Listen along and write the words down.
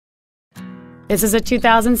This is a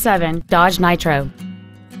 2007 Dodge Nitro.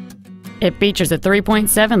 It features a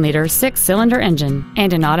 3.7-liter six-cylinder engine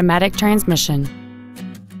and an automatic transmission.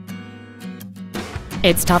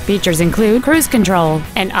 Its top features include cruise control,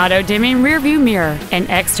 an auto-dimming rear-view mirror, an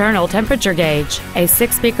external temperature gauge, a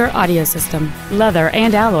 6-speaker audio system, leather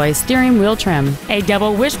and alloy steering wheel trim, a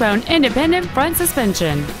double wishbone independent front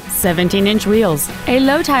suspension, 17-inch wheels, a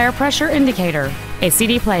low tire pressure indicator, a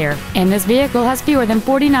CD player, and this vehicle has fewer than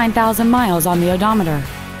 49,000 miles on the odometer.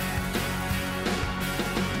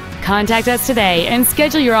 Contact us today and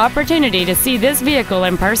schedule your opportunity to see this vehicle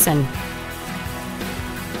in person.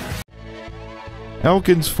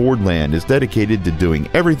 Elkins Fordland is dedicated to doing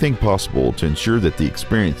everything possible to ensure that the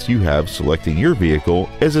experience you have selecting your vehicle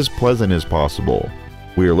is as pleasant as possible.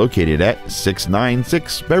 We are located at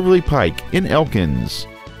 696 Beverly Pike in Elkins.